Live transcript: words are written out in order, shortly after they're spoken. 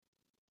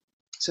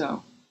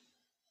So,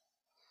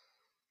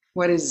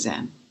 what is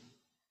Zen?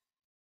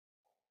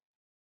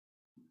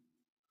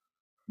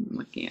 I'm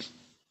looking at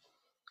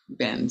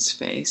Ben's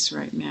face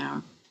right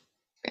now.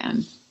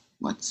 Ben,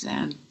 what's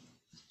Zen?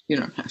 You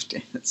don't have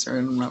to answer,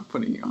 and I'm not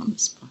putting you on the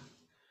spot.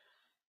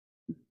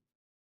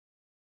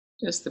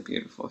 Just the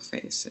beautiful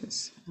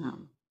faces.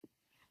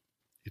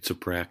 It's a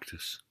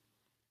practice.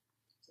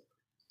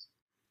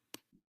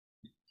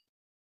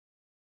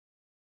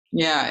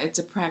 Yeah, it's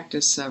a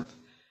practice of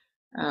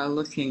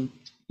looking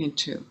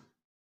into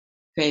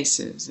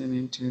faces and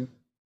into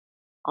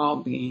all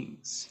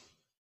beings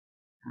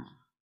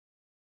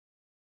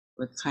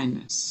with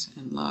kindness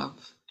and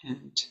love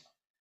and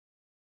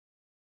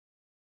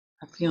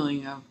a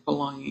feeling of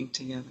belonging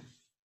together.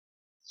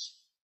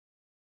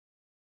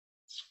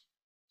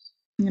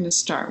 I'm going to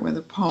start with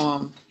a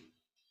poem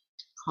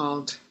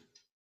called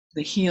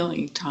The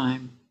Healing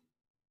Time.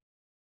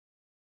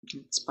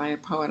 It's by a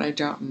poet I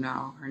don't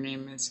know. Her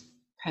name is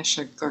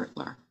Pesha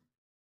Gertler.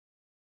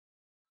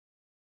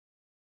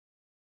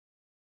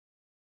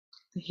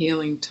 The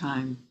Healing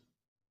Time.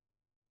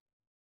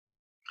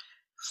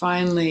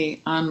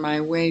 Finally, on my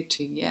way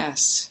to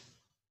yes,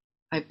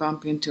 I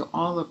bump into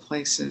all the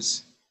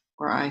places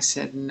where I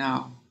said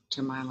no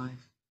to my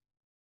life.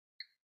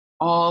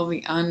 All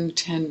the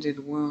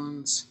untended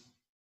wounds,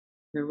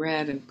 the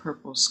red and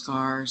purple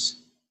scars,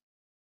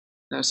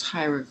 those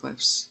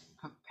hieroglyphs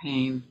of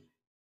pain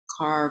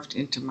carved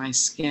into my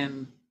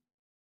skin,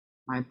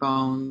 my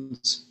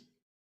bones,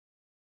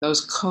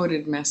 those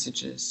coded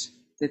messages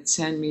that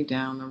send me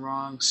down the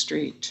wrong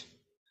street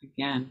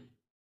again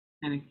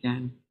and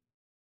again.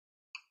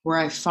 Where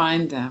I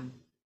find them,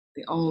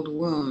 the old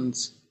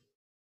wounds,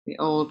 the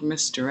old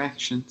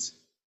misdirections,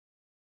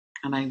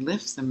 and I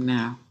lift them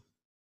now,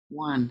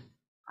 one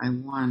by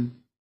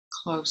one,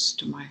 close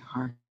to my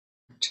heart,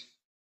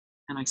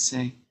 and I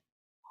say,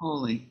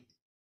 holy,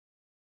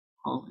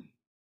 holy.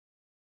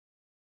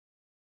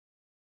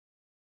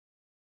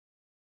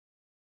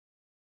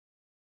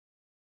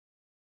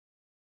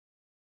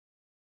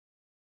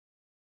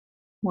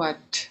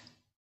 What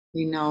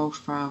we know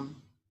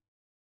from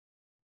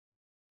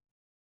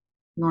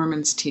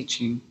Norman's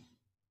teaching,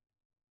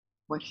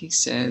 what he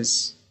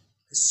says,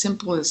 the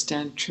simplest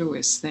and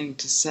truest thing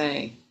to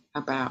say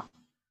about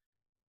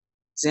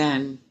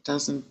Zen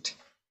doesn't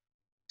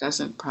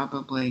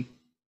probably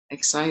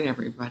excite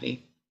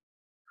everybody.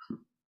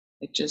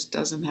 It just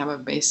doesn't have a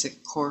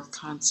basic core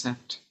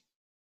concept.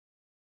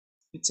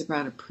 It's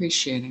about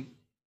appreciating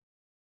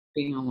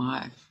being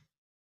alive.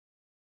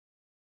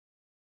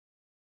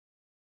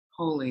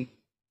 Holy,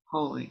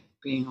 holy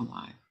being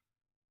alive.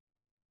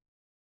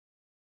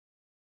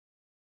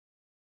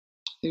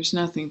 There's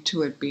nothing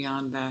to it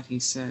beyond that, he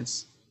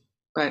says.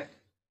 But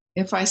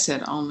if I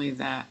said only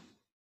that,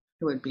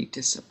 it would be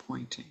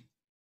disappointing,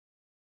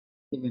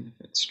 even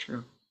if it's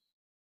true.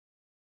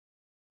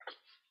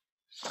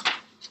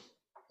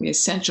 The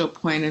essential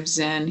point of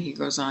Zen, he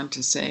goes on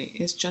to say,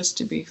 is just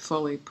to be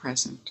fully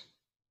present,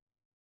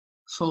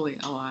 fully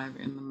alive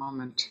in the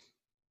moment.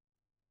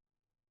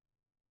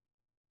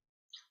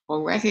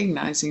 While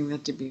recognizing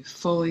that to be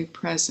fully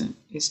present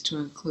is to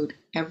include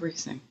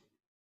everything,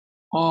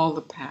 all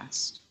the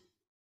past,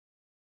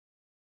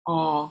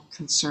 all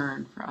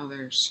concern for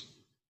others,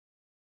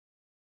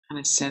 and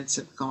a sense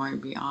of going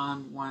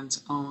beyond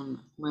one's own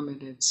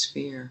limited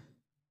sphere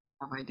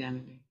of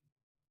identity.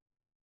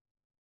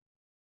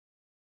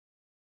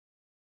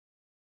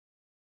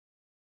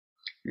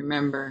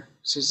 Remember,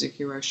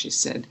 Suzuki Roshi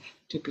said,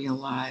 to be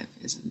alive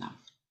is enough.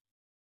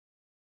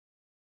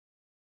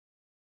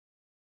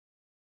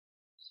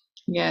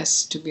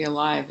 Yes, to be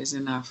alive is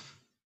enough,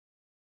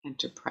 and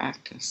to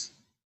practice,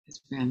 as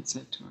Ben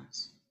said to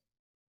us,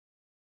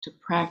 to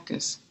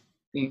practice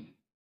being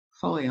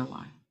fully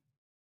alive,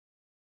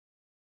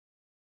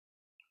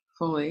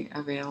 fully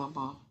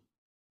available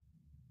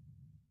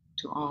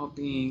to all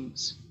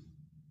beings.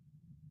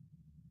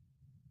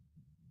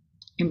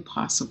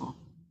 Impossible,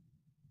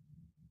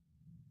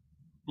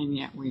 and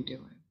yet we do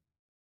it.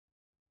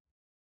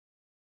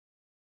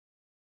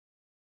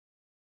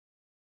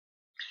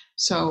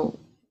 So,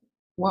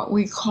 what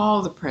we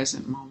call the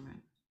present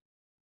moment,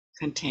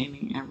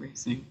 containing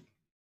everything,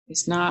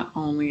 is not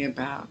only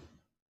about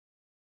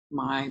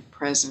my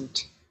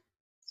present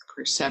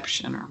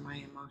perception or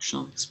my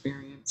emotional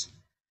experience,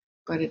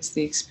 but it's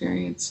the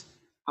experience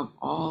of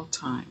all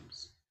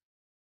times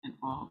and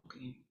all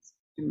beings.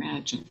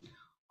 Imagine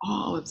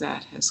all of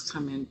that has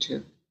come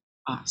into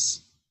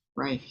us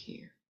right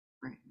here,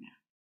 right now.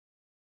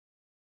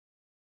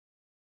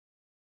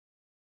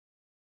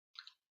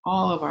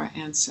 All of our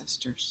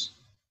ancestors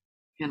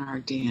in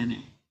our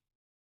DNA,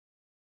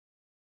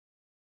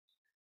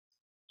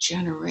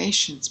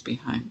 generations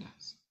behind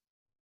us.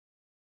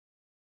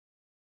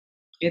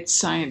 It's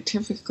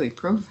scientifically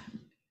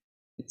proven.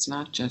 It's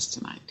not just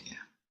an idea.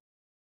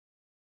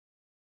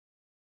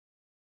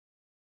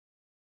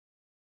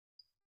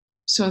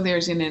 So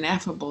there's an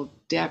ineffable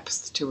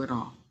depth to it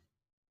all,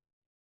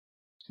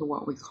 to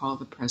what we call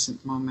the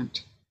present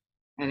moment,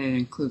 and it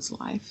includes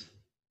life,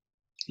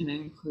 And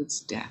it includes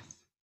death,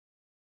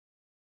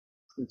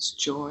 includes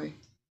joy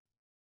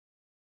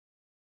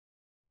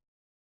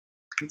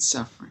and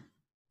suffering.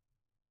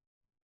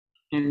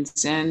 And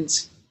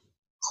Zen's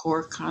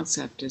core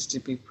concept is to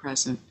be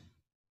present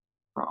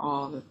for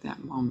all that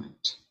that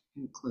moment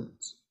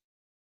includes.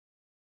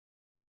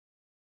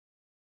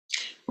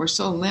 We're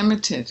so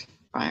limited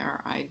by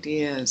our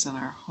ideas and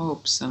our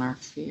hopes and our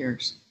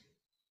fears,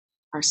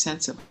 our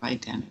sense of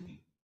identity.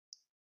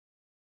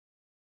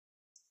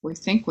 We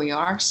think we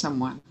are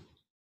someone.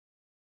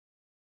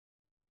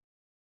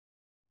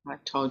 I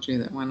told you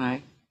that when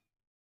I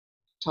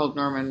told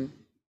Norman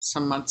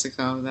some months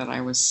ago that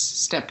I was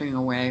stepping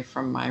away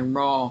from my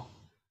role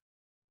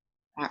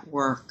at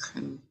work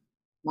and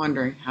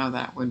wondering how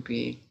that would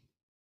be.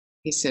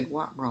 He said,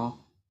 "What role?"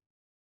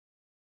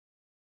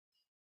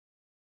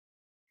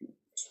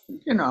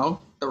 You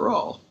know, the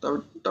role,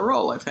 the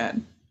role I've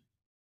had.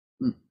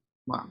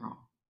 What role?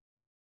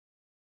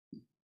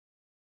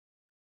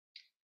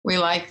 We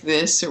like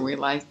this or we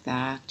like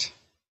that.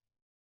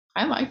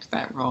 I liked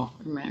that role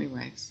in many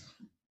ways.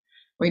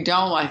 We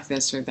don't like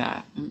this or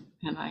that,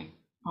 and I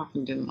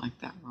often didn't like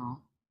that role.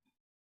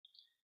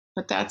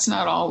 But that's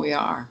not all we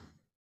are.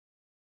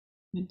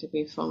 And to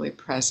be fully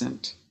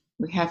present,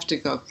 we have to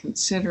go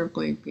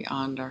considerably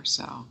beyond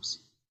ourselves.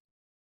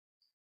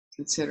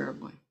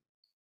 Considerably.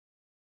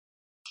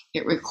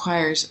 It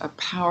requires a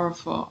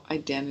powerful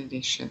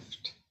identity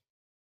shift,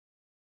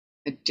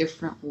 a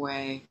different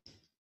way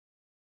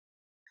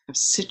of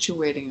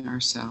situating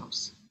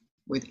ourselves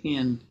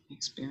within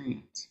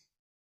experience.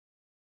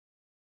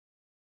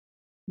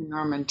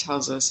 Norman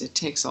tells us it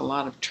takes a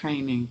lot of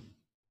training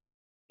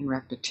and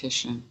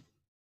repetition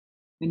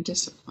and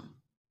discipline.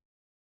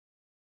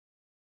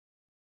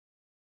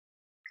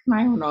 And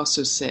I would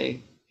also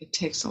say it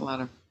takes a lot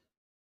of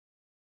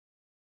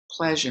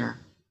pleasure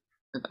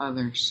with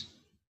others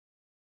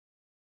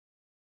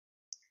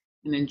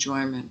and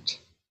enjoyment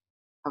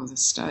of the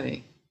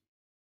study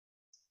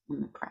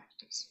and the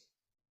practice.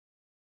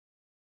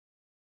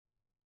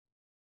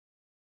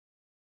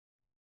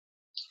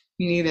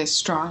 You need a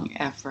strong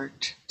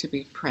effort to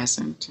be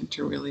present and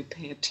to really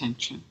pay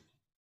attention,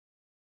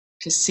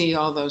 to see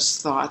all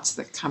those thoughts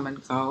that come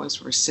and go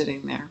as we're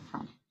sitting there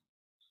from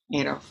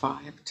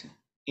 8:05 to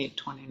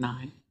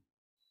 8:29.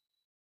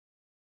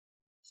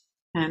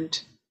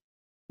 And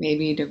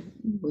maybe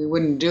we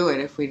wouldn't do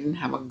it if we didn't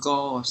have a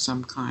goal of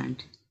some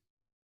kind.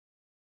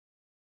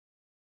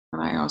 But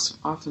I also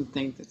often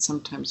think that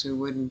sometimes we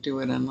wouldn't do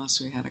it unless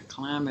we had a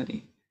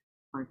calamity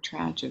or a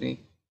tragedy,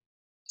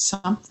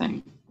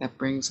 something that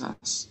brings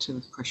us to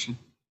the cushion.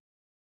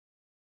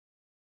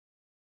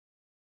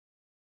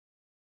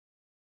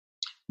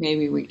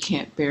 Maybe we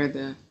can't bear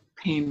the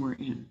pain we're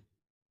in.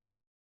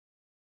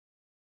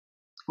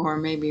 Or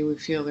maybe we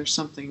feel there's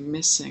something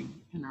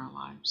missing in our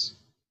lives.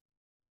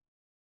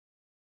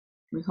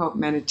 We hope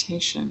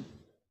meditation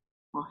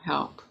will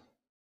help,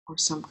 or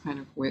some kind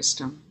of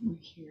wisdom we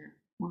hear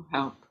will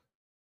help.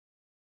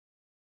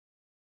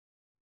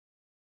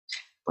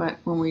 But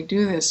when we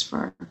do this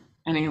for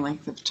any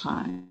length of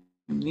time,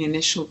 the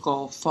initial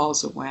goal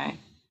falls away,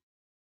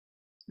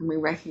 and we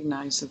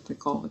recognize that the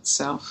goal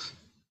itself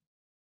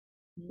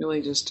is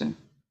really just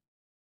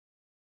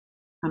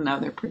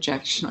another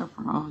projection of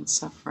our own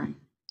suffering.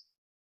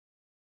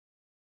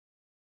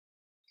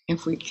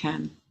 If we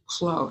can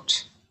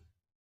float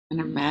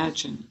and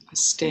imagine a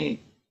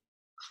state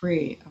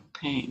free of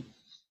pain,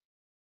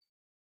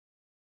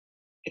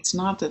 it's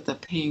not that the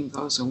pain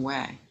goes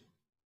away,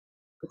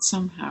 but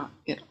somehow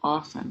it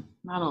often,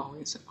 not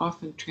always, it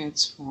often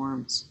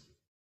transforms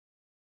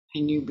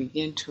and you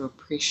begin to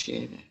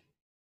appreciate it.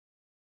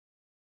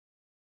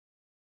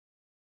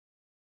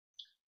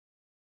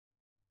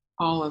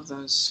 All of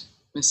those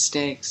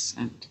mistakes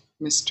and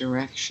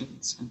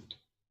misdirections and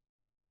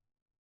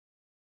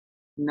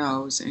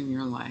no's in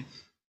your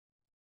life,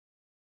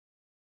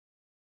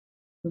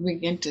 we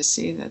begin to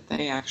see that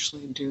they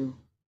actually do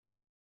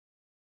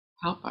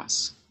help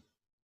us,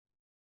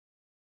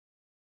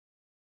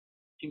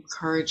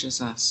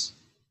 encourages us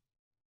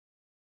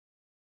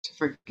to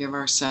forgive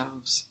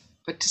ourselves,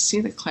 but to see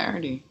the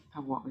clarity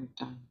of what we've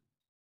done.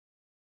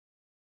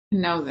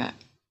 And know that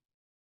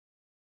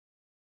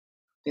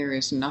there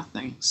is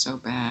nothing so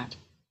bad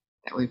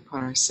that we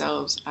put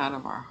ourselves out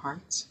of our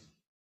hearts.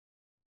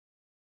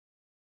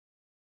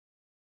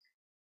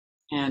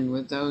 And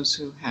with those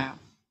who have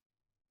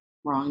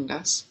wronged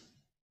us,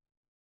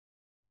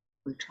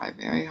 we try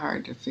very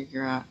hard to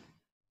figure out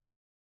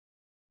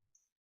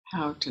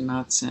how to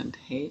not send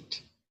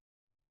hate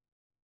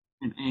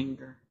and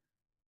anger,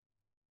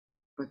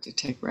 but to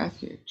take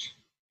refuge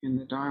in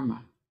the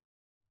Dharma,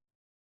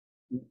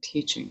 in the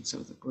teachings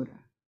of the Buddha,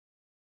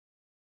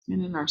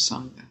 and in our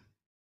Sangha.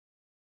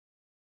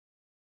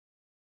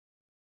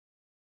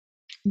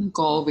 And the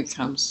goal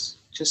becomes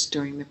just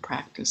doing the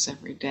practice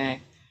every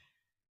day.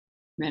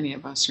 Many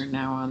of us are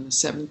now on the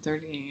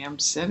 7:30 a.m.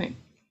 sitting.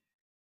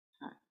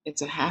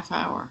 It's a half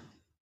hour.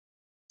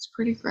 It's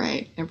pretty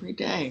great every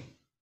day.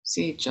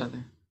 See each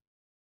other.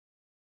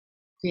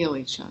 Feel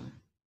each other.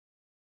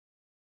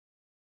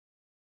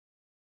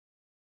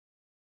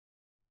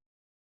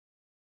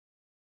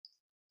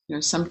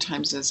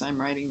 Sometimes as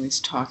I'm writing these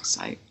talks,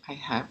 I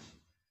have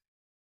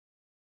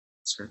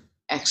sort of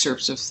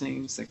excerpts of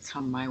things that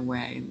come my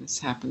way. And this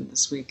happened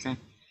this week. I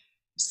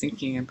was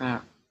thinking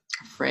about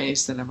a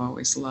phrase that I've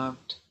always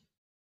loved.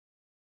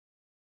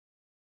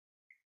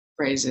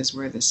 Phrases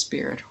where the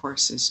spirit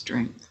horses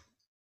drink.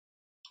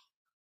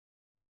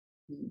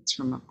 It's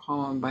from a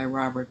poem by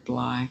Robert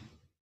Bly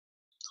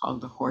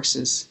called The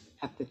Horses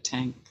at the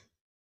Tank.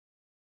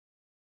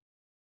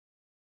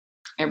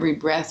 Every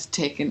breath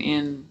taken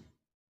in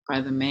by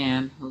the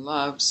man who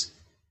loves,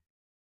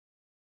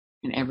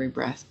 and every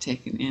breath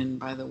taken in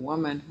by the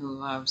woman who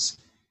loves,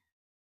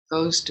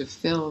 goes to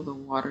fill the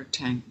water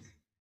tank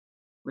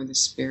where the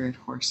spirit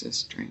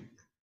horses drink.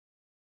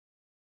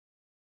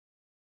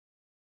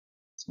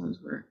 So as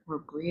we're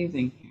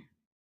breathing here,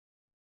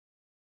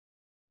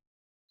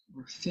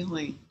 we're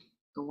filling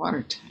the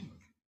water tank.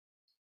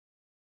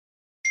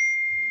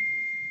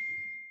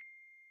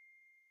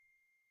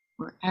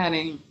 We're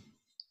adding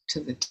to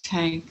the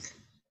tank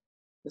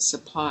the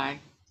supply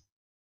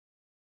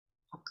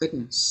of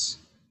goodness,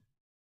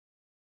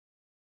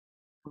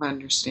 of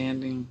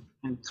understanding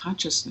and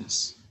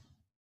consciousness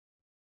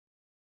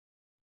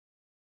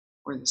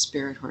where the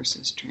spirit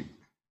horses drink.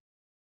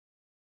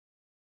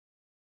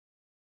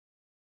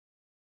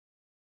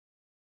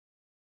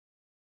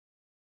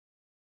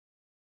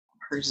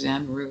 Her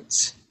Zen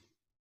roots.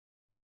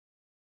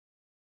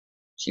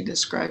 She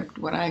described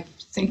what I'm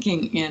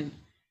thinking in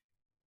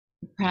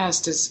the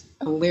past as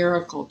a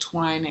lyrical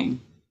twining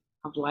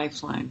of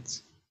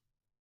lifelines.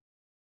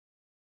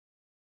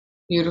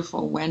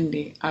 Beautiful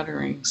Wendy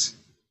utterings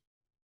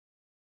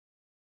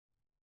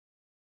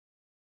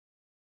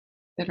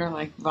that are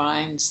like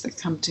vines that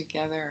come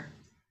together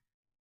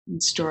in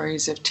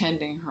stories of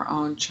tending her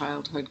own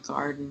childhood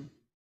garden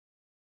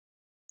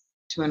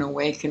to an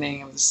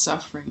awakening of the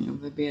suffering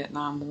of the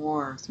Vietnam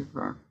War through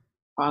her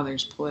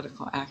father's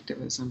political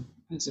activism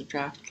as a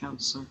draft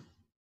counselor.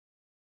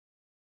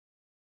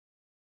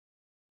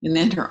 And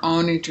then her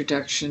own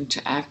introduction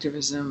to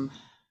activism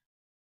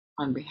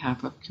on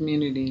behalf of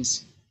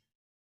communities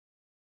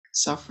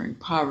suffering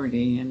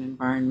poverty and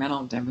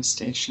environmental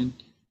devastation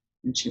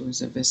when she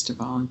was a Vista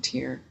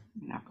volunteer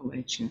in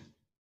Appalachia,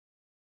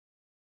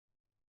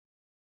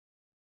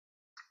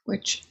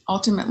 which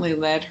ultimately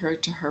led her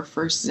to her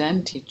first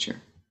Zen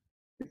teacher,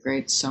 the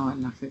great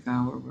Soen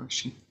Nakagawa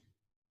Roshi,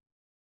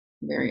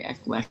 very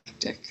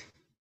eclectic,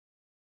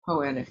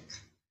 poetic,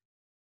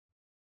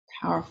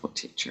 powerful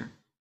teacher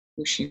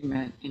who she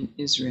met in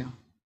Israel.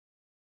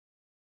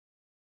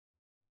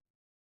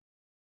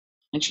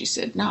 And she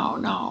said, no,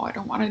 I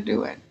don't want to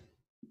do it.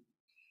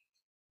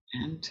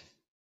 And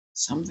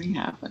something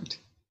happened.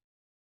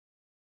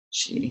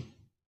 She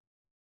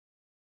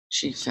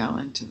fell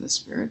into the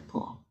spirit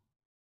pool.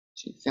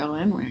 She fell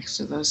in next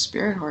to those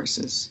spirit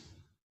horses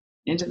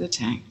into the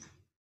tank.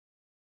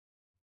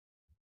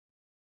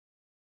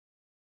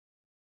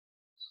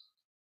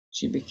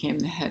 She became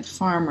the head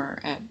farmer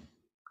at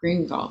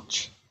Green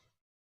Gulch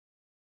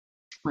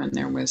when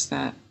there was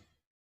that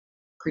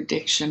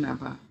prediction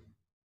of a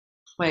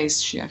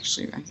place. She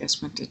actually, I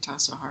guess, went to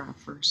Tassajara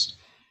first,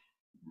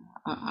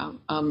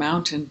 a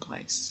mountain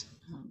place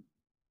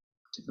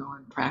to go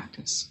and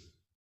practice.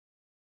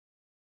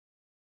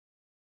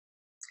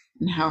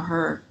 And how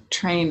her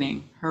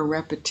training, her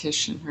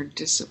repetition, her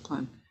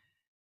discipline,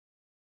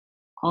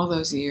 all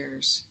those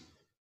years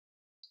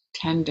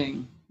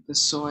tending the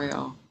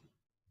soil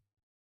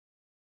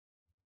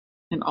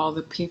and all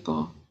the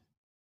people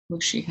who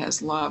she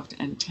has loved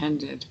and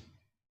tended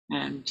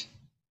and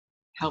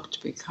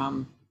helped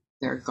become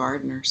their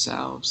gardener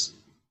selves,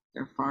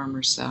 their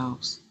farmer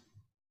selves,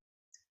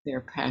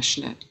 their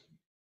passionate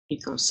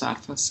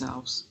eco-sattva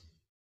selves.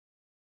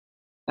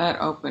 That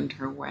opened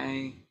her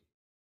way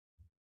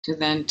to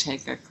then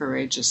take a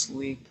courageous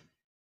leap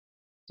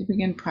to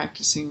begin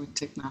practicing with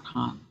Thich Nhat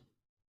Hanh.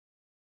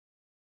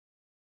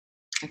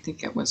 I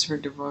think it was her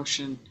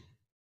devotion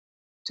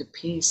to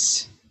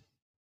peace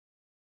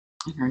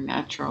and her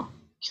natural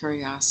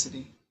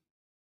curiosity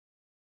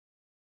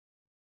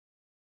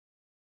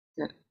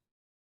that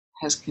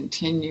has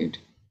continued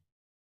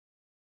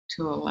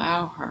to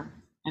allow her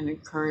and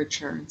encourage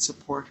her and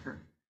support her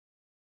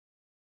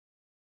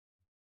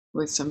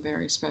with some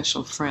very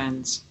special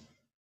friends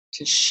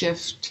to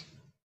shift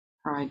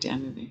her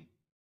identity.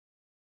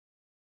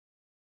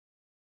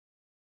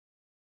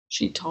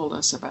 She told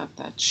us about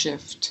that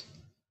shift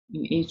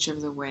in each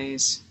of the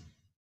ways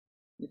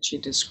that she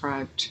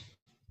described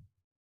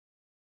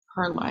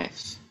her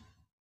life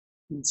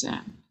in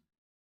Zen.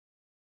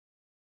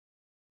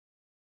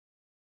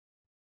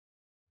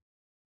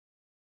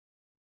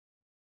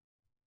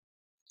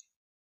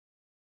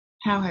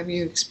 How have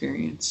you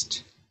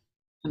experienced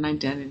an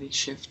identity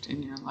shift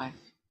in your life?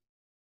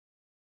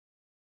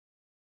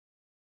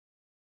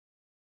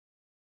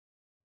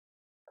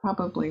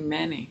 Probably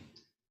many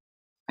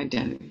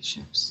identity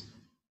shifts.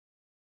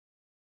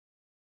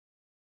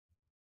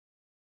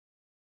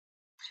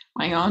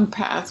 My own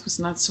path was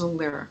not so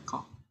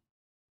lyrical.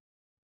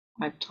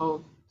 I've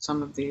told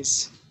some of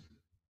these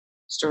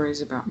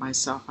stories about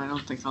myself. I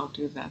don't think I'll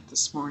do that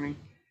this morning.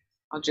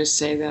 I'll just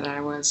say that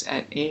I was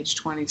at age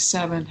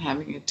 27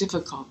 having a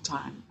difficult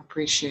time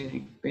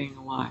appreciating being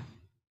alive.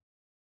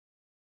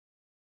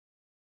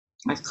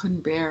 I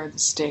couldn't bear the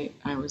state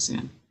I was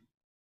in.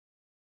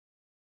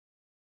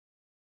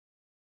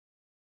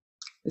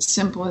 The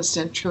simplest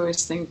and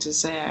truest thing to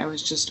say, I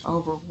was just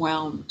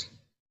overwhelmed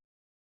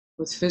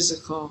with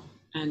physical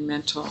and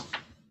mental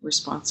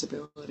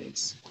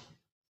responsibilities.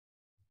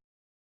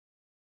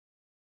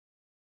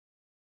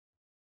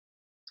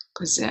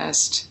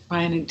 Possessed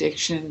by an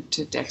addiction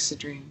to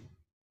dexedrine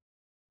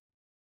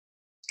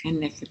and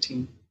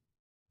nicotine,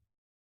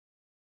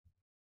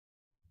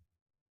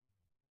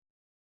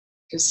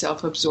 to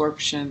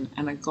self-absorption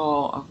and a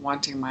goal of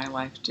wanting my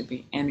life to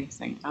be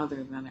anything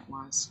other than it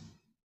was.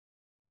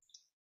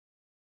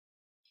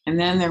 And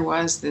then there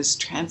was this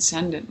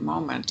transcendent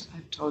moment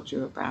I've told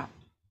you about,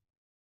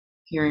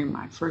 hearing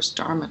my first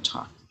Dharma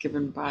talk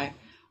given by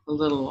a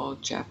little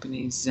old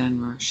Japanese Zen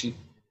Roshi,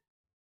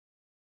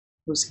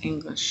 whose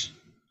English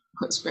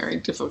was very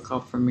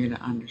difficult for me to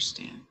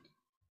understand.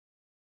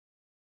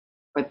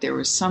 But there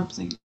was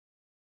something in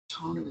the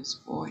tone of his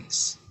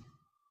voice,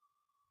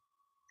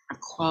 a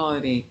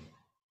quality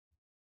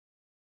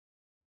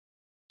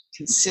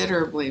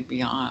considerably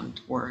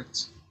beyond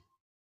words,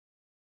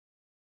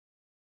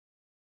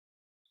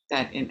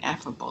 that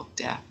ineffable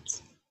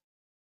depth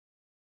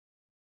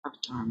of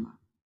Dharma,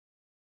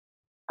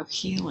 of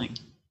healing.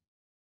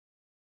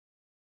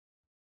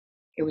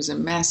 It was a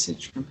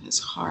message from his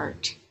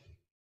heart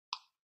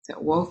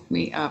that woke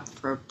me up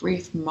for a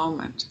brief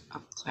moment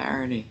of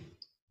clarity.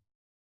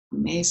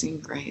 Amazing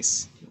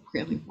grace. It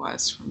really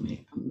was for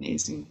me,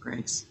 amazing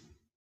grace.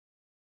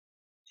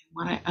 And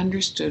what I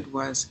understood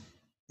was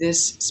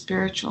this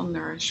spiritual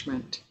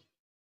nourishment,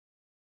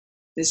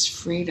 this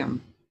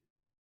freedom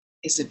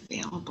is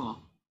available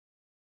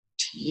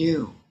to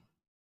you,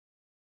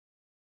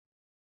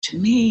 to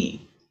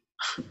me.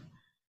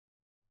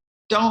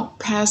 Don't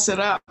pass it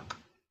up,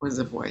 was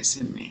a voice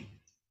in me.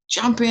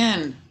 Jump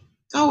in,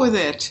 go with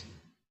it.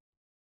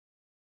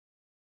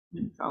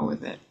 And go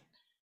with it.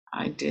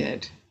 I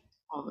did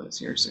all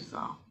those years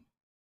ago.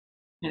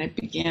 And it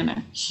began a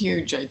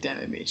huge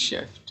identity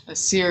shift, a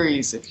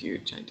series of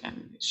huge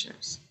identity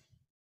shifts.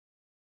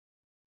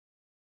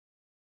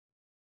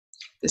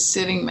 The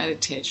sitting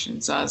meditation,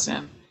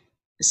 Zazen,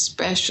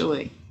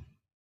 especially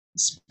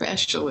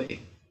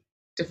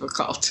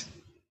difficult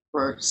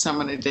for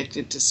someone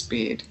addicted to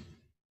speed.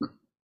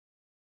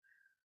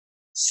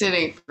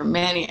 Sitting for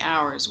many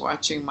hours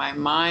watching my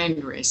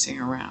mind racing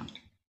around.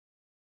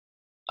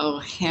 A little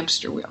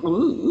hamster wheel.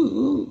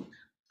 Ooh.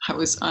 I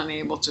was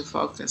unable to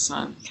focus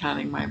on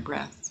counting my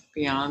breath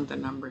beyond the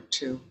number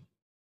 2.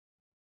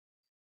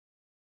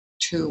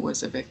 2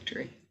 was a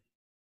victory.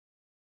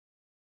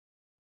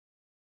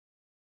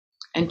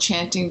 And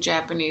chanting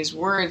Japanese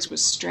words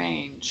was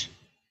strange.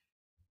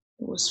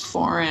 It was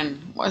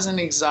foreign, wasn't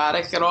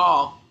exotic at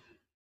all.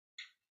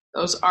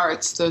 Those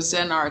arts, those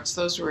Zen arts,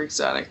 those were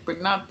exotic,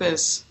 but not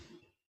this.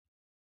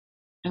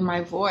 And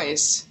my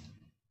voice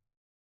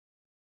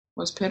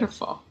was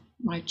pitiful.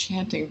 My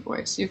chanting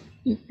voice. You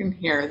can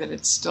hear that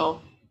it's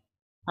still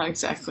not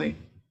exactly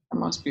the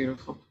most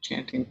beautiful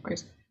chanting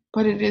voice,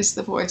 but it is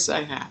the voice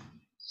I have.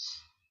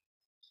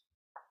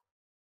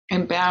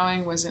 And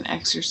bowing was an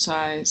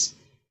exercise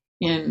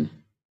in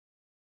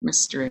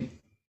mystery,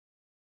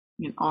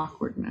 in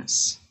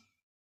awkwardness.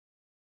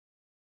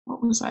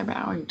 What was I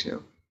bowing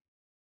to?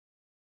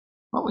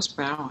 What was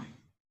bowing?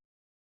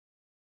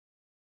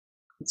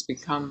 It's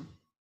become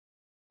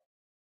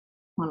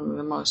one of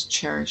the most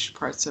cherished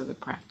parts of the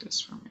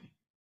practice for me.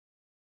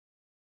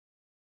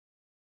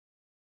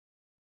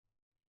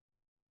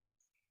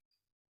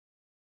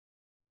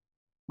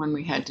 When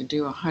we had to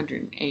do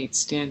 108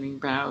 standing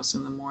bows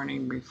in the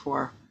morning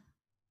before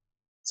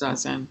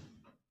Zazen,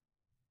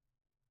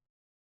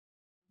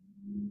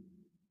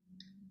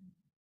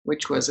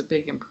 which was a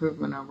big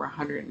improvement over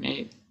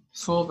 108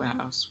 full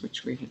bows,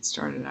 which we had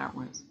started out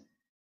with.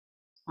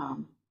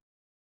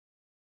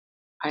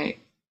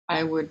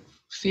 I would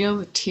feel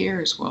the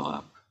tears well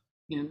up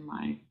in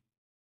my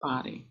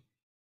body.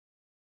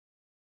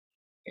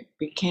 It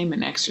became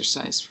an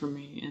exercise for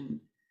me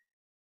in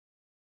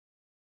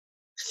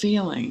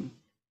feeling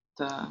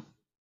the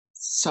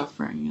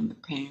suffering and the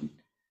pain,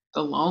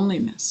 the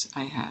loneliness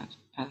I had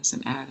as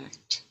an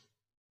addict,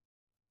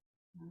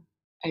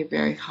 a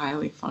very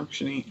highly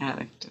functioning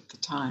addict at the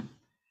time.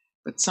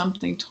 But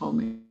something told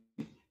me,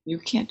 you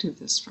can't do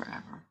this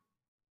forever.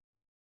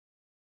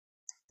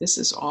 This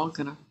is all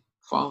going to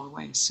fall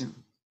away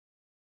soon.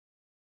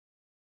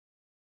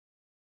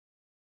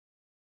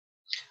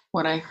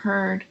 What I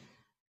heard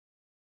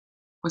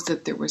was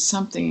that there was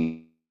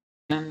something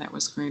that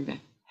was going to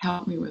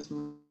help me with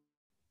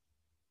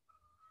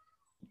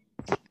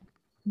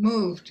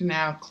moved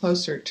now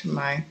closer to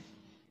my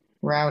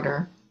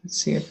router. Let's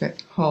see if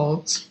it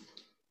holds.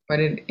 But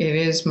it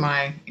is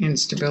my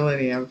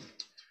instability of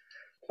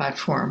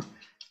platform.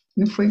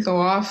 And if we go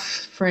off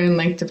for any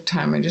length of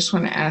time, I just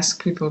want to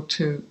ask people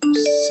to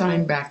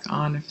sign back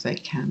on if they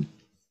can.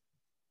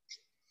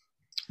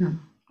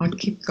 I'll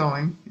keep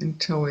going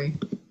until we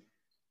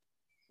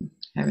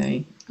have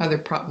any other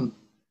problem.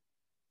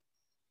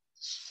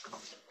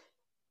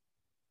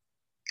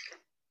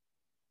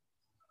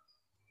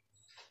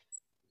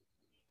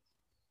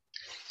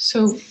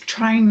 So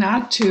trying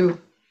not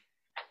to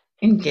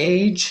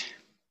engage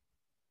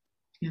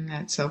in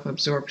that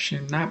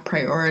self-absorption, not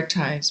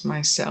prioritize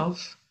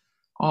myself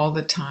all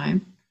the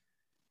time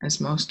as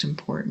most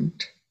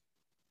important,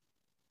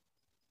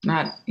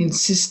 not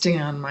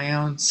insisting on my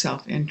own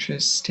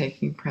self-interests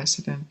taking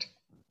precedent.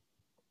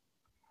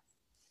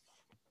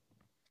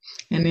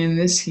 And in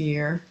this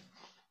year,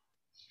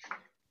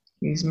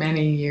 these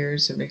many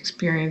years of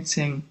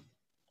experiencing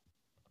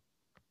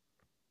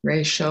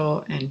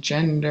racial and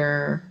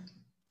gender,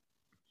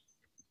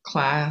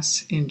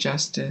 class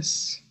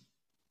injustice,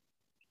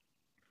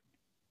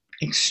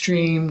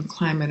 extreme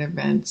climate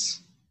events,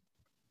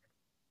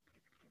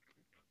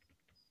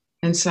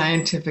 and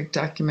scientific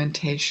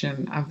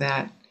documentation of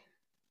that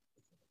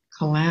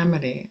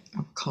calamity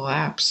of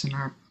collapse in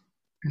our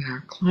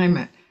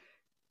climate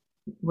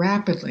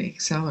rapidly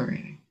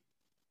accelerating.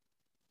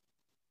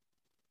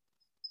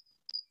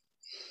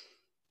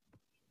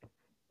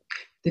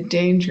 The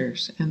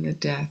dangers and the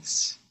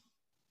deaths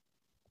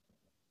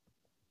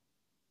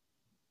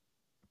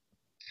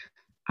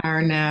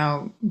are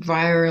now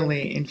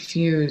virally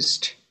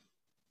infused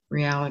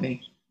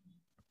reality.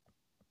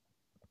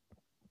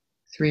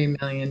 3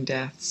 million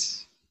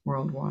deaths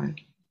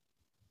worldwide.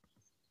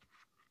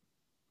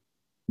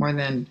 More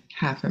than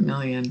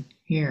 500,000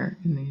 here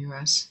in the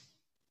US.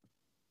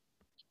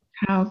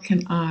 How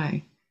can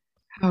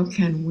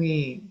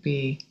we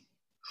be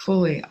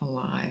fully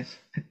alive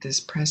at this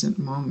present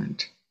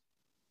moment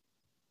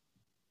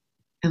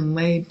and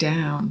lay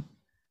down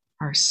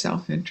our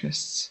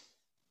self-interests,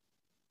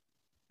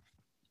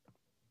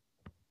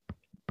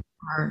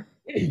 our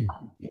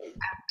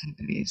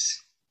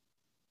activities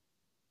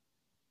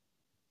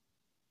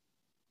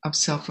of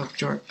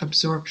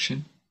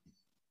self-absorption?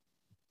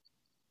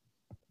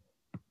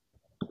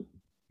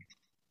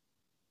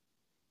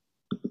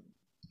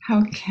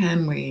 How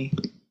can we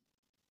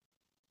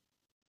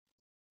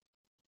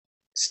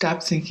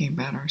stop thinking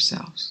about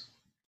ourselves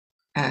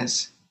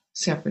as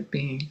separate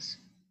beings?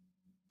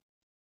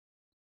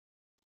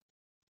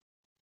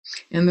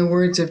 In the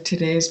words of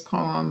today's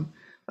poem,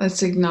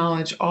 let's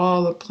acknowledge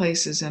all the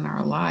places in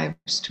our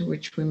lives to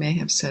which we may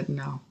have said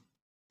no.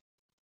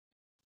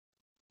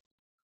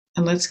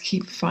 And let's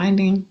keep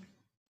finding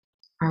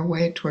our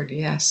way toward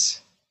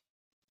yes.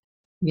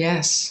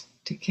 Yes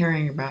to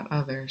caring about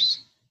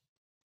others.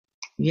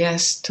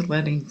 Yes to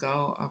letting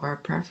go of our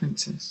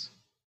preferences.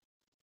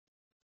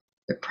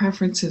 The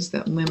preferences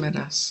that limit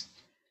us,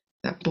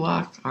 that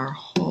block our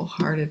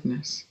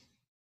wholeheartedness.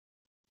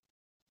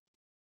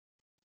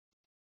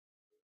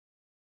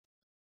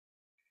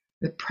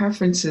 The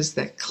preferences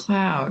that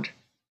cloud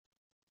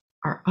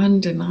our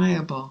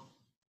undeniable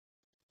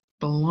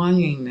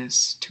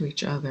belongingness to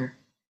each other.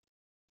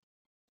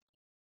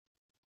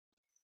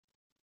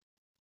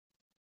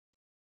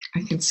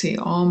 I can see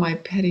all my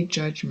petty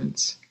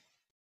judgments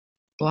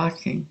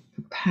blocking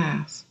the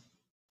path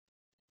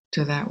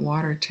to that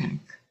water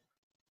tank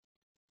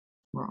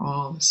where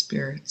all the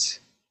spirit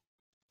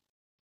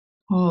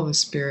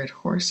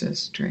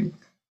horses drink.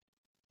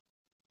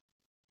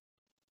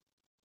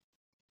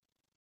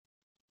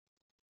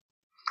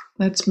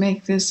 Let's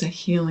make this a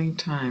healing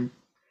time.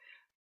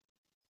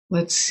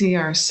 Let's see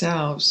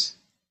ourselves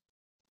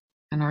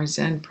and our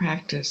Zen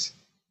practice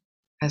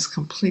as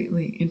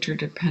completely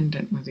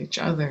interdependent with each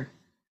other.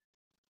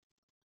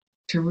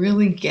 To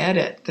really get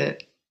it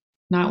that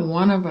not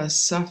one of us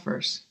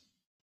suffers.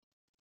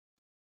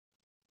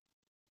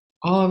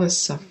 All of us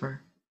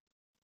suffer.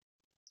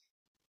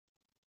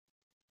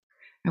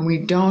 And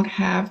we don't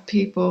have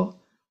people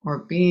or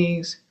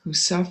beings who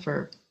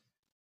suffer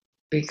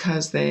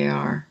because they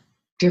are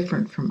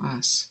different from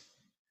us.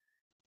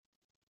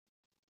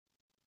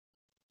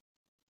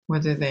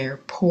 Whether they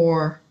are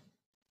poor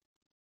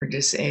or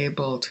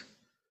disabled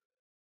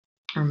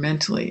or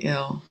mentally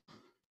ill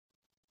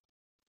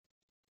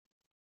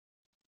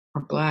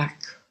or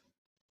Black.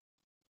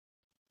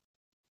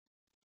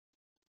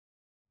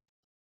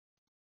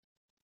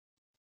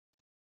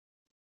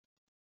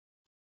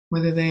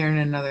 Whether they are in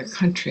another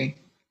country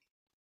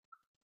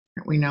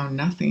that we know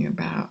nothing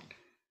about.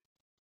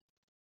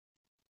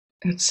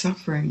 That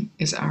suffering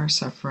is our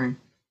suffering.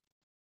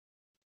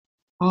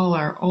 All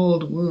our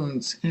old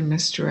wounds and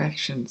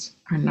misdirections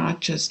are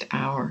not just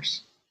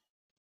ours.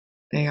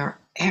 They are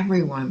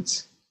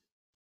everyone's.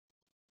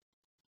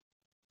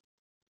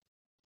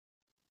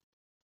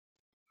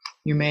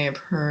 You may have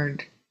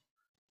heard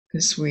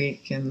this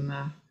week in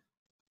the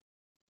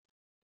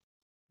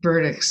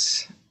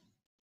verdicts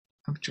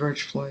of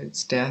George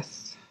Floyd's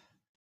death,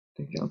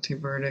 the guilty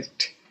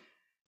verdict,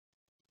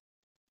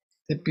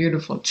 the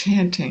beautiful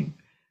chanting,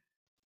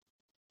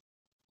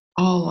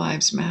 all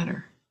lives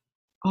matter,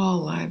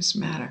 all lives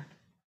matter.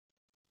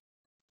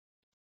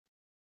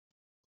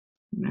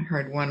 And I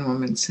heard one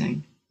woman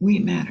saying, We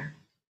matter.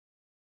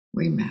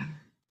 We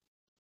matter.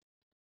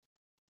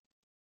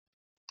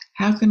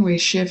 How can we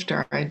shift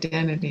our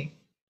identity?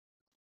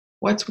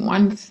 What's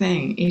one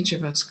thing each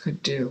of us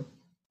could do?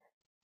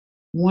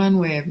 One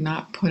way of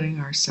not putting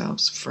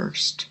ourselves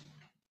first.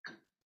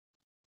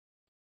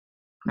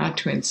 Not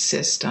to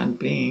insist on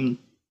being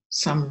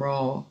some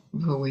role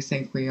of who we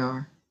think we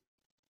are.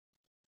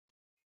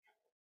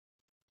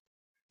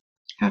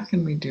 How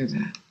can we do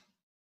that?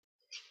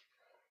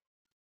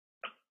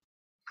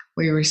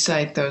 We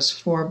recite those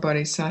 4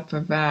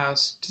 bodhisattva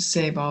vows to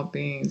save all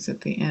beings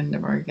at the end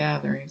of our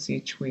gatherings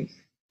each week.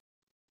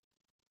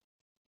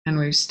 And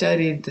we've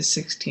studied the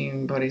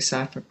 16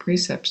 bodhisattva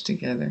precepts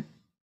together.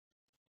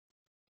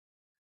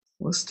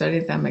 We'll study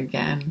them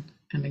again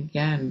and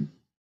again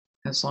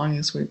as long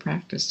as we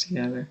practice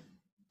together.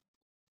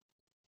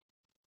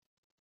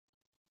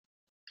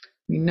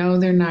 We know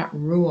they're not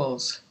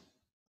rules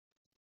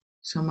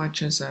so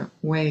much as a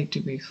way to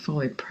be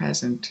fully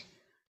present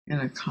in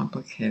a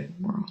complicated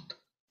world.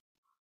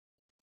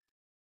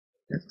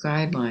 They're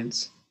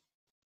guidelines.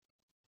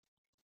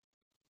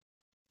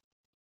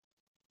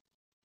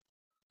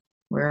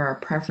 Where our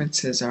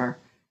preferences are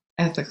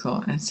ethical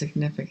and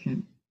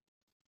significant,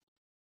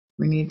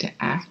 we need to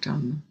act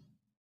on them.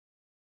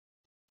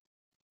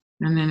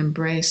 And then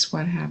embrace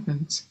what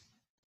happens.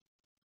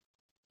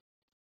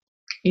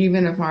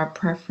 Even if our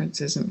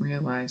preference isn't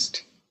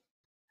realized,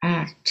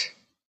 act.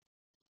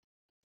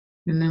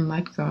 And then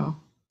let go.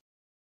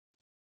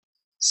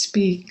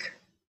 Speak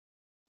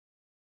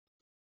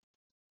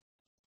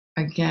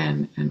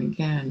again and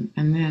again,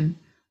 and then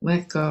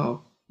let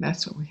go.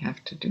 That's what we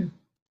have to do.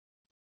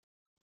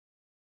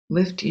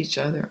 Lift each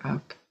other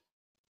up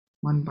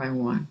one by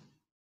one.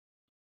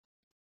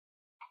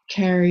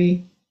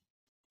 Carry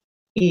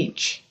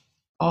each,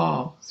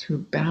 all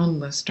through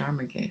boundless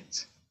Dharma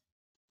gates,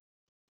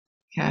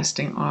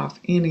 casting off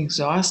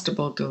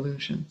inexhaustible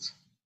delusions,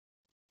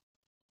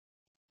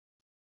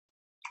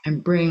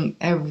 and bring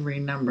every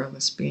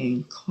numberless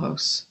being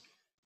close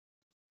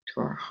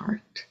to our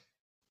heart.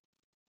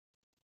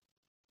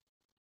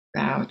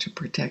 Vow to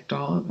protect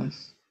all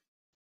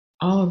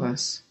of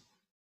us,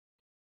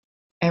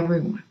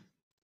 everyone,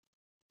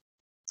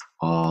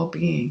 all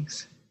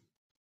beings,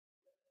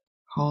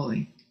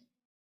 holy,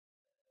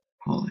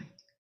 holy.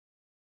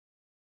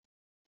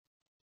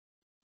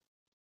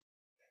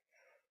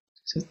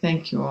 So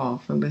thank you all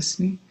for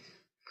listening,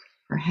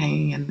 for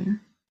hanging in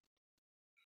there.